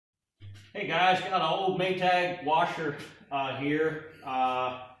Hey guys, got an old Maytag washer here.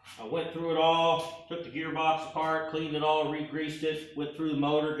 I went through it all, took the gearbox apart, cleaned it all, re-greased it, went through the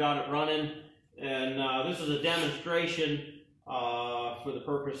motor, got it running. And this is a demonstration for the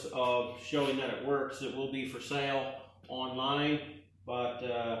purpose of showing that it works. It will be for sale online, but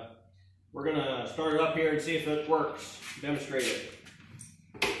we're going to start it up here and see if it works. Demonstrate it.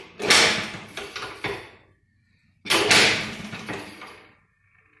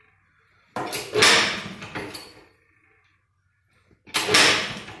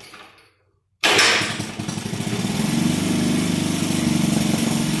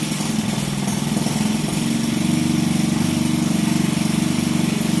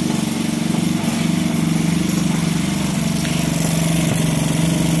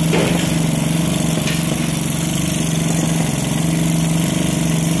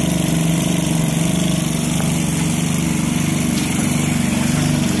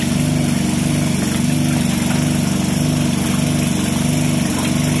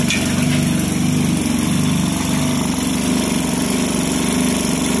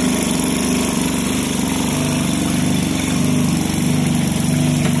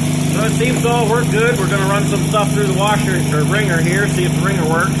 It seems to all work good. We're going to run some stuff through the washer or wringer here, see if the wringer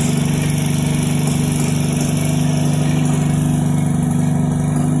works.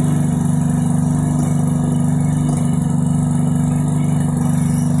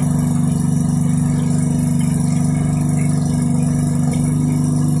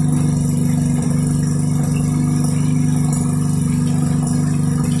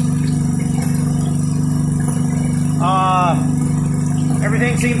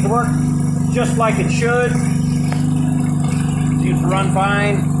 Everything seems to work just like it should. Seems to run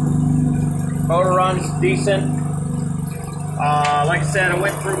fine. Motor runs decent. Like I said, I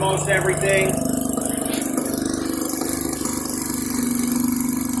went through most everything.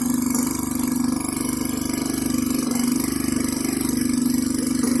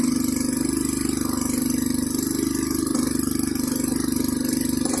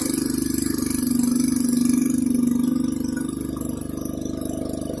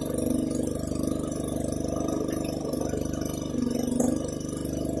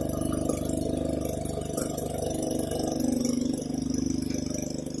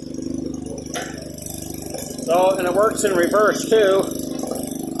 So, and it works in reverse too.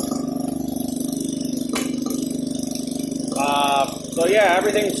 So yeah,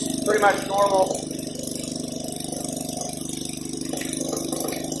 everything's pretty much normal.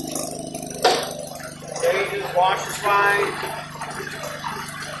 Gauges, wash is fine.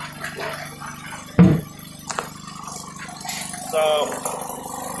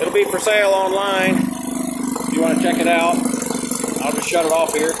 So, it'll be for sale online. If you want to check it out, I'll just shut it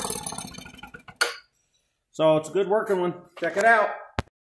off here. So it's a good working one. Check it out.